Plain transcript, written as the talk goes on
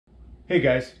Hey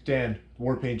guys, Dan,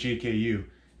 Warpaint JKU.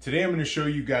 Today I'm going to show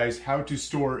you guys how to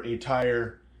store a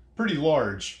tire, pretty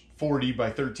large, 40 by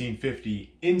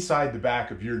 1350, inside the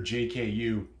back of your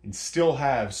JKU and still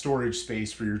have storage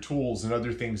space for your tools and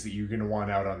other things that you're going to want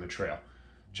out on the trail.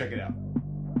 Check it out.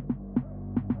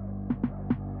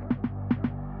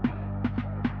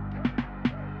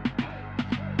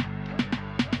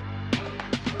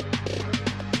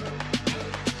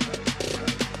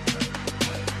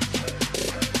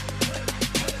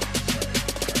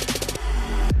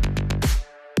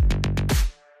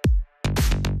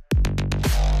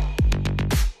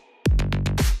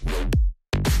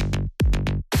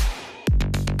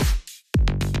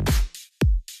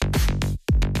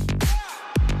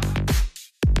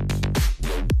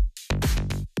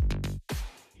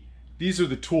 These are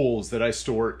the tools that I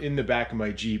store in the back of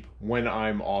my Jeep when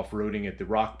I'm off-roading at the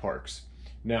rock parks.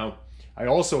 Now, I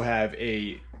also have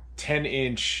a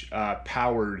 10-inch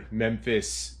powered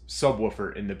Memphis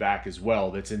subwoofer in the back as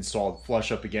well that's installed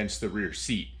flush up against the rear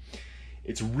seat.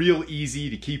 It's real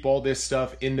easy to keep all this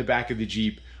stuff in the back of the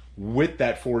Jeep with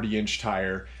that 40-inch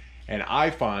tire, and I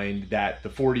find that the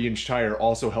 40-inch tire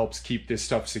also helps keep this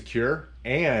stuff secure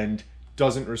and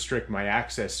doesn't restrict my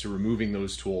access to removing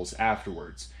those tools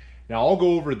afterwards. Now I'll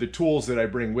go over the tools that I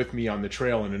bring with me on the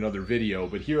trail in another video,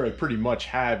 but here I pretty much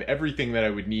have everything that I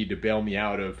would need to bail me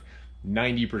out of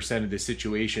 90% of the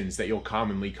situations that you'll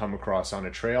commonly come across on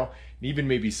a trail, and even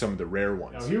maybe some of the rare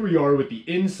ones. Now here we are with the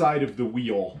inside of the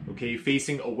wheel, okay,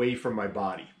 facing away from my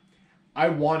body. I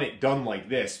want it done like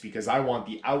this because I want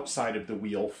the outside of the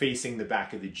wheel facing the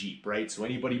back of the Jeep, right? So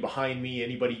anybody behind me,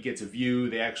 anybody gets a view,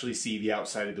 they actually see the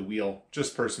outside of the wheel.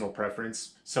 Just personal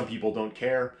preference. Some people don't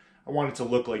care. I want it to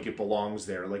look like it belongs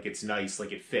there, like it's nice,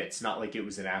 like it fits, not like it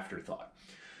was an afterthought.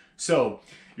 So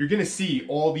you're going to see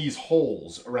all these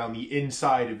holes around the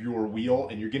inside of your wheel,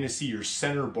 and you're going to see your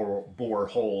center bore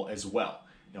hole as well.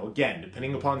 Now again,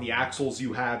 depending upon the axles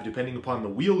you have, depending upon the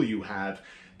wheel you have,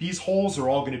 these holes are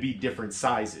all going to be different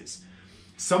sizes.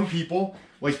 Some people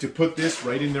like to put this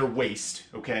right in their waist,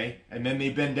 okay? And then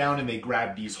they bend down and they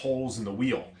grab these holes in the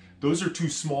wheel. Those are too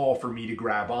small for me to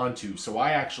grab onto, so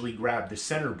I actually grab the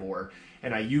center bore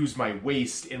and I use my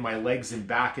waist and my legs and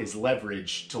back as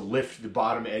leverage to lift the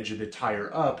bottom edge of the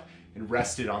tire up and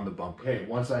rest it on the bumper. Okay,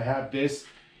 once I have this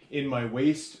in my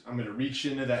waist, I'm going to reach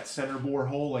into that center bore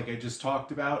hole like I just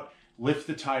talked about, lift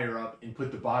the tire up and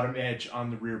put the bottom edge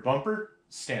on the rear bumper,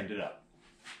 stand it up.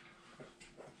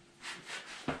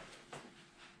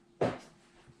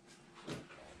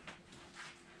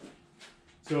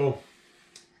 So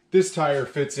this tire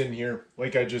fits in here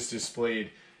like I just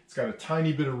displayed. It's got a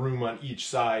tiny bit of room on each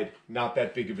side, not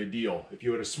that big of a deal. If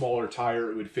you had a smaller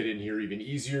tire, it would fit in here even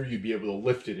easier. You'd be able to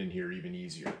lift it in here even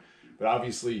easier. But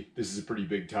obviously, this is a pretty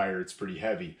big tire. It's pretty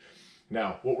heavy.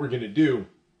 Now, what we're going to do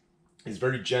is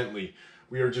very gently,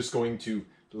 we are just going to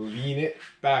lean it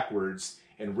backwards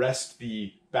and rest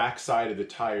the back side of the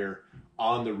tire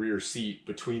on the rear seat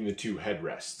between the two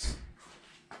headrests.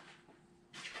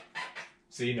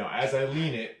 See, now as I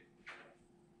lean it,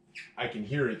 I can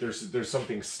hear it. There's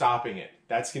something stopping it.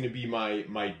 That's going to be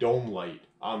my dome light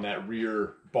on that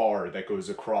rear bar that goes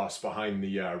across behind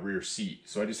the rear seat.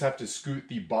 So I just have to scoot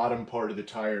the bottom part of the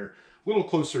tire a little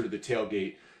closer to the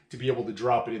tailgate to be able to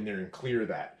drop it in there and clear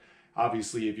that.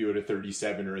 Obviously, if you had a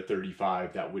 37 or a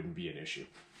 35, that wouldn't be an issue.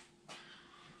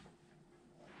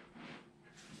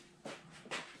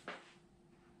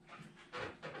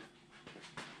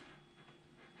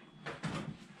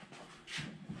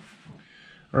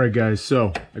 All right, guys,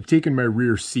 so I've taken my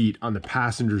rear seat on the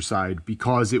passenger side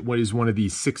because it is one of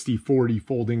these 60-40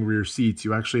 folding rear seats.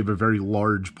 You actually have a very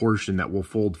large portion that will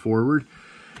fold forward.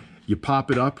 You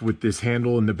pop it up with this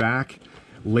handle in the back,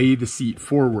 lay the seat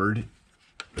forward.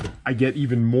 I get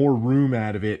even more room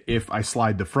out of it if I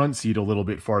slide the front seat a little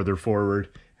bit farther forward,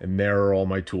 and there are all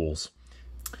my tools.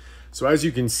 So as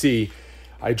you can see,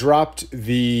 I dropped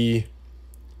the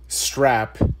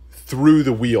strap through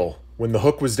the wheel. When the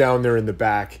hook was down there in the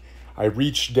back, I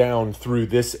reached down through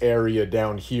this area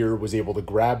down here, was able to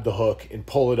grab the hook and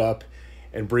pull it up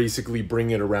and basically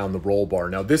bring it around the roll bar.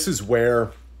 Now this is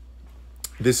where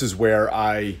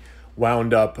I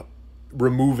wound up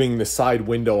removing the side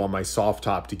window on my soft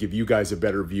top to give you guys a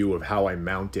better view of how I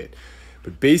mount it.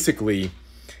 But basically,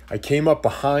 I came up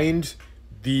behind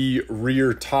the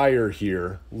rear tire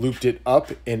here, looped it up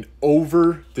and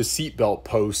over the seatbelt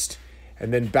post,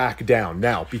 and then back down.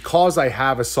 Now, because I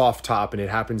have a soft top and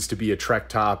it happens to be a Trek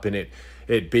top and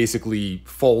it basically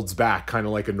folds back kind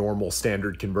of like a normal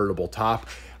standard convertible top,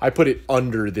 I put it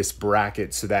under this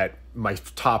bracket so that my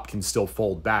top can still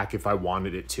fold back if I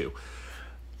wanted it to.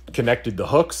 connected the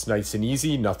hooks, nice and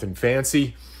easy, nothing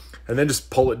fancy. And then just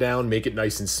pull it down, make it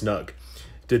nice and snug.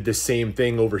 Did the same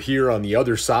thing over here on the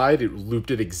other side. It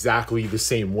looped it exactly the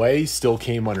same way, still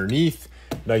came underneath,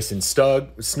 nice and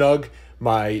snug.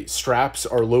 My straps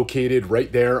are located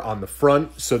right there on the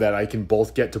front so that I can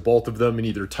both get to both of them and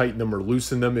either tighten them or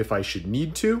loosen them if I should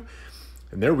need to.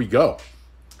 And there we go.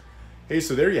 Hey,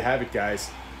 so there you have it,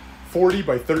 guys. 40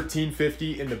 by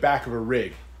 1350 in the back of a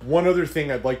rig. One other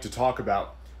thing I'd like to talk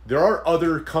about. There are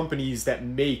other companies that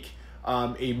make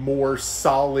a more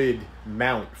solid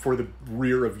mount for the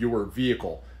rear of your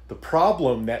vehicle. The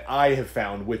problem that I have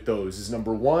found with those is,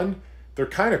 number one, they're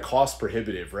kind of cost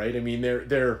prohibitive, right? I mean,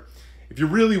 they're if you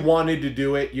really wanted to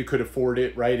do it, you could afford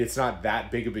it, right? It's not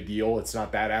that big of a deal. It's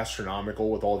not that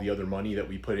astronomical with all the other money that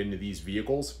we put into these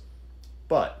vehicles.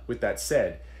 But with that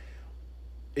said,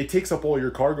 it takes up all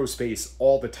your cargo space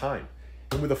all the time.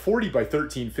 And with a 40 by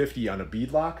 1350 on a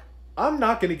beadlock, I'm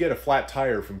not going to get a flat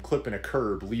tire from clipping a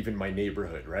curb leaving my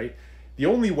neighborhood, right? The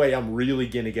only way I'm really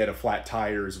going to get a flat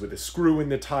tire is with a screw in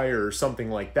the tire or something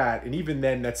like that. And even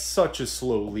then, that's such a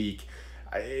slow leak.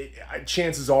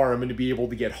 Chances are I'm going to be able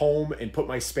to get home and put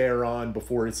my spare on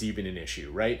before it's even an issue,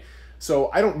 right? So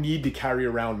I don't need to carry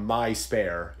around my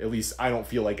spare. At least I don't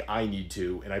feel like I need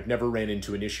to. And I've never ran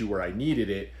into an issue where I needed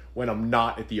it when I'm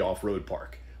not at the off-road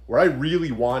park. Where I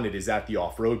really want it is at the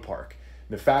off-road park.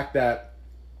 And the fact that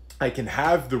I can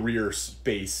have the rear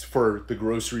space for the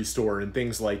grocery store and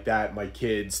things like that, my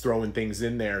kids throwing things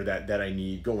in there that I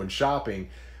need, going shopping,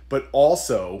 but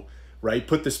also, right,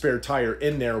 put the spare tire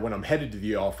in there when I'm headed to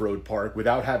the off-road park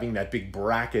without having that big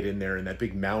bracket in there and that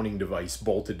big mounting device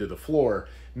bolted to the floor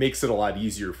makes it a lot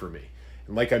easier for me.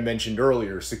 And like I mentioned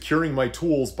earlier, securing my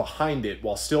tools behind it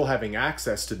while still having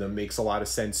access to them makes a lot of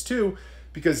sense too,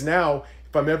 because now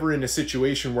if I'm ever in a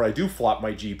situation where I do flop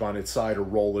my Jeep on its side or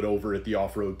roll it over at the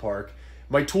off-road park,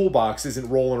 my toolbox isn't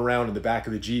rolling around in the back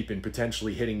of the Jeep and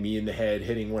potentially hitting me in the head,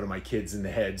 hitting one of my kids in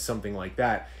the head, something like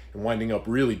that, and winding up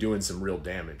really doing some real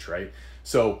damage, right?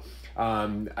 So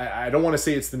I don't want to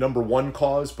say it's the #1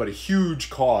 cause, but a huge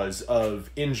cause of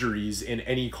injuries in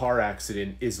any car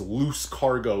accident is loose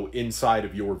cargo inside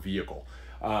of your vehicle.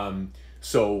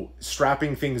 So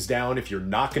strapping things down, if you're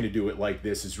not going to do it like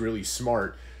this, is really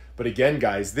smart. But again,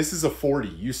 guys, this is a 40.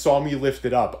 You saw me lift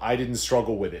it up. I didn't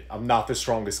struggle with it. I'm not the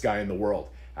strongest guy in the world.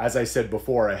 As I said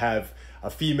before, I have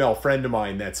a female friend of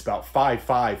mine that's about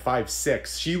 5'5",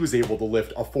 5'6". She was able to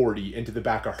lift a 40 into the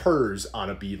back of hers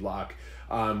on a beadlock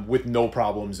with no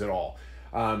problems at all.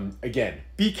 Again,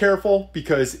 be careful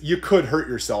because you could hurt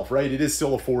yourself, right? It is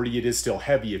still a 40. It is still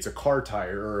heavy. It's a car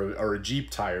tire or a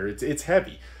Jeep tire. It's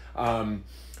heavy.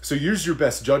 So use your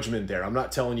best judgment there. I'm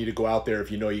not telling you to go out there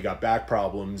if you know you got back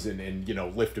problems and you know,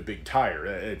 lift a big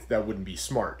tire. That wouldn't be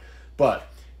smart.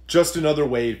 But just another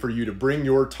way for you to bring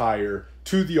your tire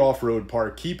to the off-road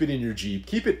park, keep it in your Jeep,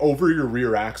 keep it over your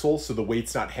rear axle so the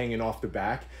weight's not hanging off the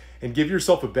back, and give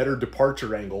yourself a better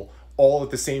departure angle all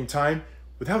at the same time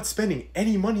without spending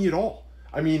any money at all.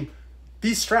 I mean,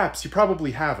 these straps, you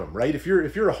probably have them, right? If you're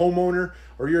a homeowner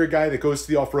or you're a guy that goes to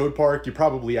the off-road park, you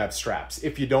probably have straps.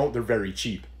 If you don't, they're very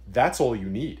cheap. That's all you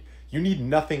need. You need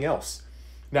nothing else.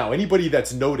 Now, anybody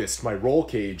that's noticed my roll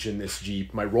cage in this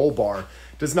Jeep, my roll bar,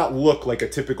 does not look like a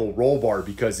typical roll bar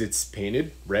because it's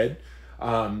painted red.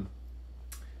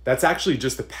 That's actually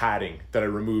just the padding that I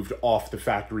removed off the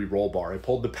factory roll bar. I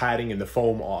pulled the padding and the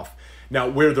foam off. Now,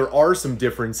 where there are some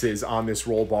differences on this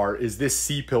roll bar is this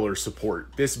C-pillar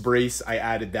support. This brace, I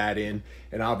added that in.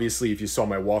 And obviously, if you saw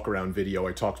my walk-around video,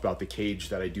 I talked about the cage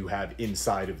that I do have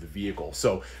inside of the vehicle.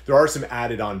 So there are some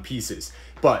added on pieces.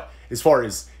 But as far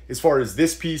as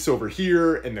this piece over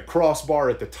here and the crossbar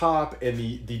at the top and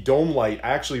the dome light, I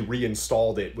actually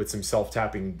reinstalled it with some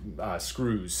self-tapping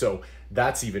screws. So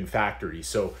that's even factory.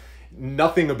 So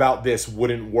nothing about this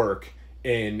wouldn't work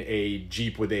in a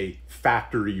Jeep with a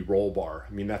factory roll bar.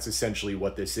 I mean, that's essentially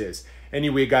what this is.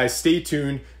 Anyway, guys, stay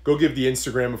tuned. Go give the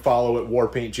Instagram a follow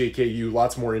at Jeep JKU.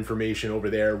 Lots more information over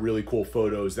there. Really cool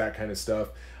photos, that kind of stuff.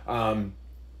 And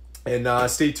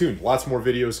stay tuned. Lots more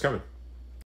videos coming.